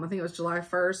 I think it was July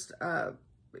 1st,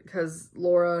 because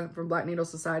Laura from Black Needle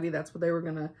Society, that's what they were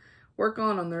going to work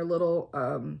on their little,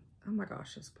 oh my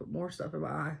gosh, just put more stuff in my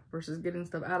eye versus getting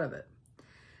stuff out of it.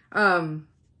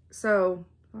 So,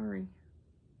 sorry.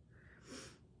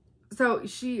 So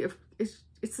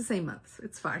it's the same month.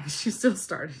 It's fine. She still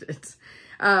started it.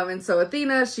 And so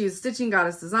Athena, she's Stitching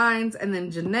Goddess Designs. And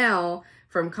then Janelle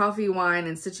from Coffee, Wine,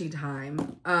 and Stitching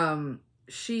Time.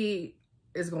 She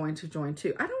is going to join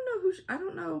too. I don't know who, I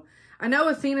don't know. I know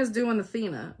Athena's doing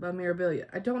Athena by Mirabilia.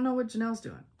 I don't know what Janelle's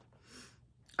doing.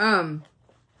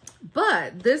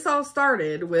 But this all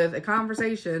started with a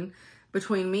conversation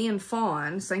between me and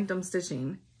Fawn, Sanctum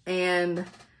Stitching, and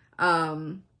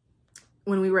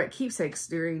when we were at Keepsakes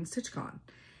during StitchCon.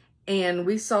 And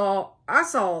I saw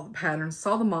the patterns,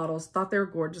 saw the models, thought they were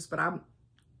gorgeous, but I'm,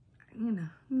 you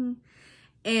know,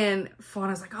 and Fawn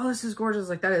was like, oh, this is gorgeous.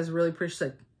 Like, that is really pretty. She's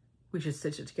like, we should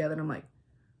stitch it together. And I'm like,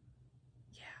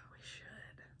 yeah, we should.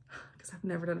 Because I've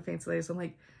never done a fancy lady. So I'm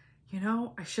like, you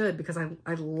know, I should, because I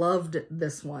loved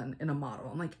this one in a model.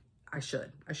 I'm like, I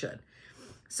should.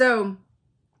 So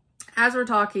as we're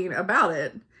talking about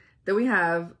it, then we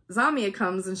have Zamia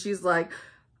comes and she's like,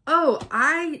 oh,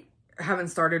 I haven't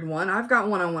started one. I've got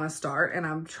one I want to start, and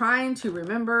I'm trying to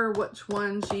remember which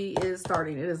one she is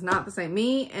starting. It is not the same.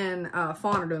 Me and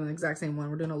Fawn are doing the exact same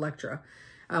one. We're doing Electra,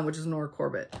 which is Nora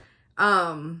Corbett.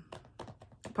 Part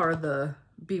of the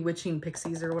Bewitching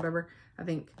Pixies or whatever, I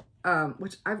think,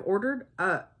 which I've ordered.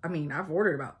 I've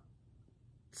ordered about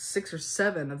 6 or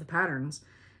 7 of the patterns,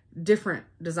 different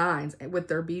designs with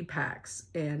their bead packs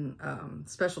and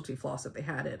specialty floss if they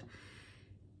had it.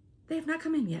 They have not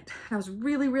come in yet. I was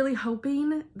really, really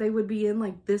hoping they would be in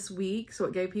like this week, so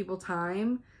it gave people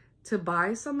time to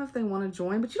buy some if they want to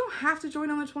join. But you don't have to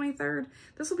join on the 23rd.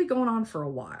 This will be going on for a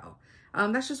while.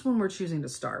 That's just when we're choosing to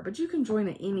start, but you can join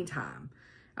at any time.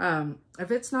 If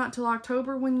it's not till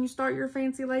October when you start your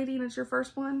fancy lady and it's your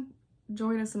first one,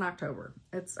 join us in October.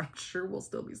 I'm sure we'll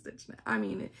still be stitching it. I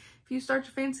mean, if you start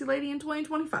your fancy lady in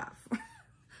 2025,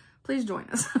 please join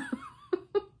us.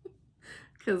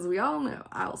 Because we all know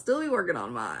I'll still be working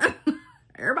on mine.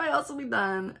 Everybody else will be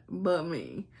done but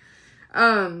me.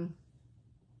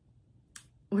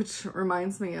 Which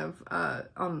reminds me of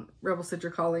on Rebel Stitcher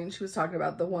Colleen, she was talking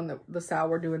about the one that the Sal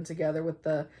we're doing together with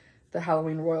the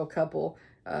Halloween royal couple,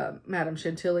 Madame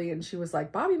Chantilly, and she was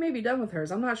like, Bobby may be done with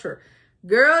hers. I'm not sure.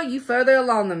 girl, you further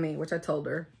along than me, which I told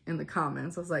her in the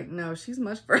comments. I was like, no, she's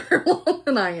much further along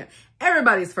than I am.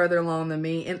 Everybody's further along than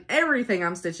me in everything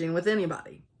I'm stitching with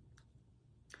anybody.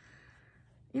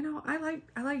 You know, I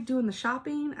like doing the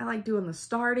shopping. I like doing the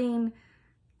starting.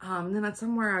 Then that's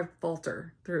somewhere I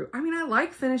falter through. I mean, I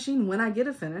like finishing when I get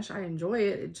a finish. I enjoy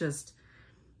it. It just,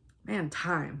 man,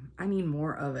 time. I need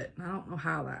more of it. I don't know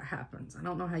how that happens. I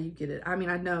don't know how you get it. I mean,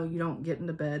 I know you don't get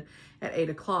into bed at 8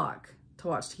 o'clock to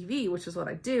watch TV, which is what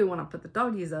I do when I put the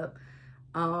doggies up.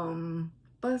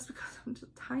 But it's because I'm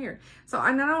just tired. So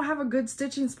I don't have a good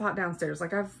stitching spot downstairs.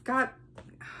 Like I've got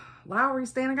Lowry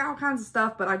stand, I got all kinds of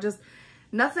stuff, but I just,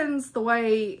 nothing's the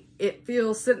way it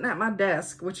feels sitting at my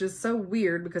desk, which is so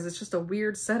weird because it's just a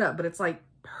weird setup, but it's like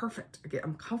perfect.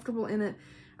 I'm comfortable in it.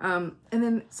 And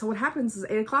then, so what happens is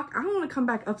 8 o'clock, I don't want to come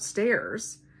back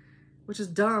upstairs, which is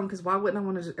dumb because why wouldn't I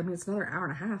want to, I mean, it's another hour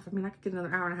and a half. I mean, I could get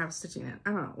another hour and a half of stitching in.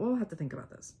 I don't know. We'll have to think about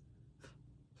this.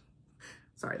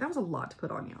 Sorry, that was a lot to put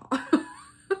on y'all.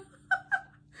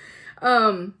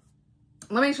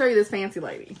 Let me show you this fancy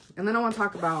lady. And then I want to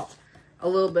talk about a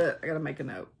little bit, I got to make a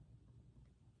note.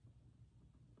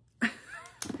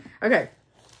 Okay.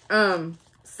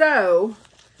 So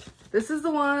this is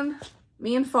the one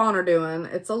me and Fawn are doing.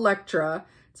 It's Electra.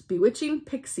 It's Bewitching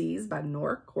Pixies by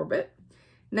Nora Corbett.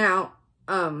 Now,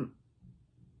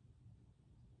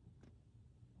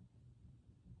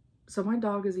 so my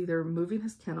dog is either moving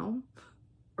his kennel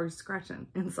or he's scratching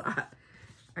inside.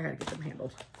 I gotta get them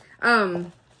handled.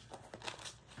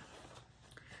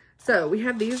 So we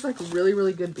have these like really,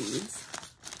 really good beads.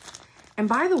 And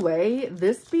by the way,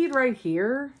 this bead right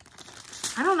here,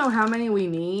 I don't know how many we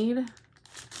need,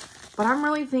 but I'm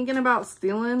really thinking about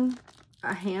stealing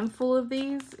a handful of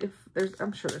these. If there's,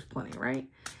 I'm sure there's plenty, right?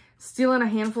 Stealing a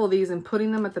handful of these and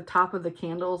putting them at the top of the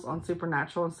candles on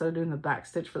Supernatural instead of doing the back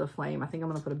stitch for the flame. I think I'm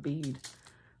going to put a bead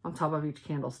on top of each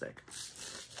candlestick.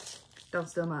 Don't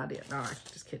steal my idea. No, I'm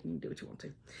just kidding. You do what you want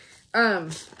to.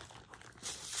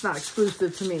 It's not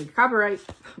exclusive to me. Copyright.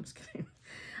 I'm just kidding.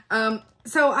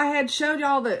 So I had showed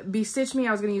y'all that Be Stitch Me.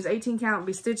 I was going to use 18 count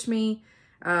Be Stitch Me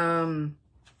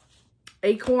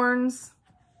acorns.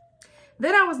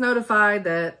 Then I was notified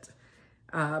that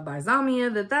by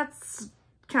Zamia that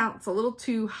counts a little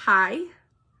too high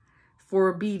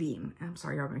for beading. I'm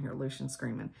sorry, y'all gonna hear Lucian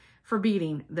screaming. For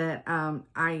beading, that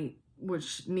I would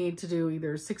need to do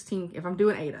either 16, if I'm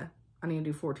doing Ada, I need to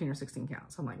do 14 or 16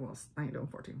 counts. So I'm like, well, I ain't doing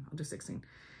 14, I'll do 16.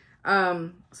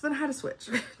 So then I had to switch,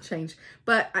 change,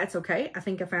 but it's okay. I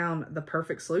think I found the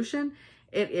perfect solution.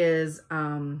 It is,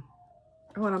 oh,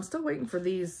 and I'm still waiting for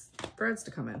these threads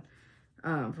to come in.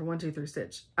 For 1, 2, 3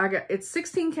 stitch. It's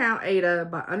 16 count Ada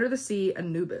by Under the Sea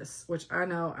Anubis, which I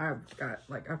know I've got,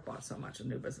 like, I've bought so much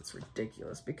Anubis, it's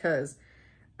ridiculous because,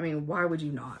 I mean, why would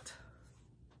you not?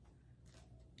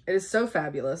 It is so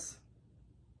fabulous.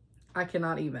 I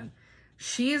cannot even.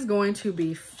 She is going to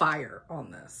be fire on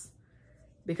this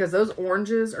because those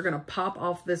oranges are going to pop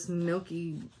off this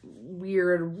milky,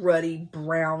 weird, ruddy,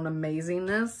 brown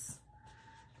amazingness.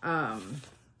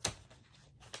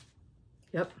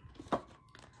 Yep.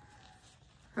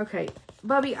 Okay,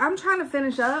 Bubby, I'm trying to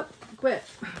finish up. Quit.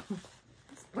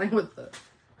 Playing with the...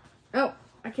 Oh,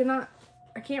 I can't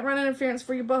run interference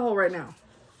for your butthole right now.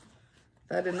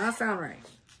 That did not sound right.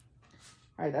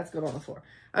 All right, that's good on the floor.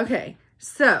 Okay,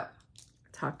 so,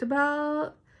 talked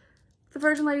about the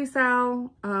Virgin Lady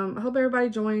Sal. I hope everybody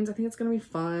joins. I think it's going to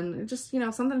be fun. It's just, you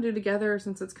know, something to do together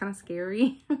since it's kind of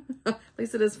scary. At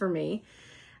least it is for me.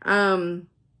 Okay,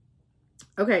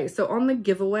 so on the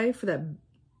giveaway for that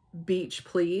Beach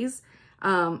Please,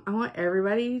 I want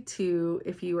everybody to,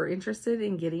 if you are interested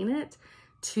in getting it,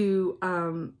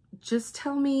 to just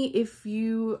tell me if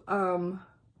you go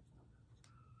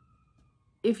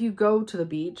to the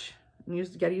beach, and you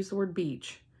gotta use the word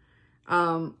beach,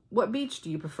 what beach do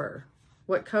you prefer?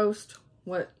 What coast?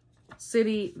 What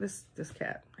city? This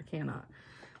cat, I cannot.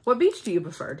 What beach do you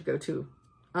prefer to go to?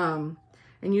 And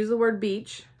use the word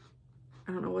beach.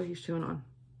 I don't know what he's chewing on.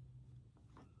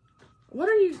 What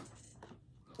do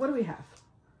we have?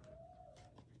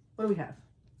 What do we have?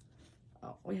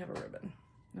 Oh, we have a ribbon.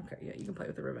 Okay, yeah, you can play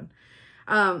with the ribbon.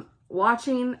 I'm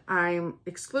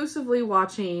exclusively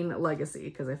watching Legacy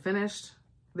because I finished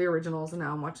the originals and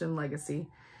now I'm watching Legacy.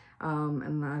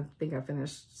 And I think I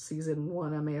finished season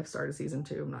 1. I may have started season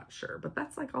 2. I'm not sure, but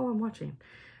that's like all I'm watching.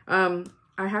 I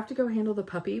have to go handle the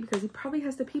puppy because he probably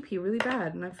has to pee-pee really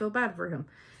bad and I feel bad for him.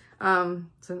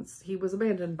 Since he was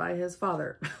abandoned by his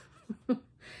father. Who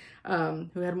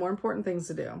had more important things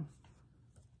to do.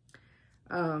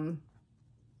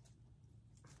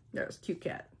 There's cute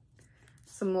cat.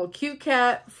 Some little cute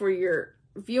cat for your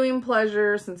viewing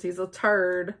pleasure since he's a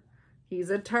turd. He's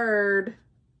a turd.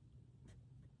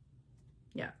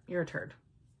 Yeah, you're a turd.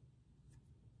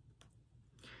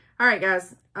 All right,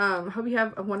 guys. Hope you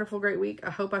have a wonderful, great week. I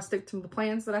hope I stick to the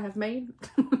plans that I have made.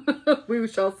 We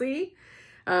shall see.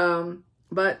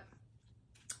 But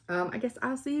I guess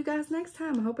I'll see you guys next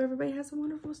time. I hope everybody has a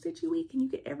wonderful, stitchy week and you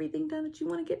get everything done that you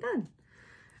want to get done.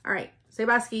 All right. Say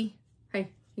bye, Ski. Hey,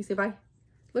 you say bye.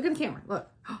 Look at the camera. Look.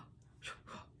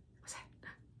 What's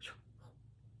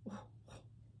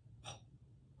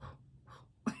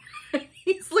that?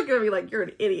 He's looking at me like you're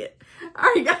an idiot. All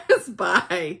right, guys.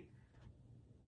 Bye.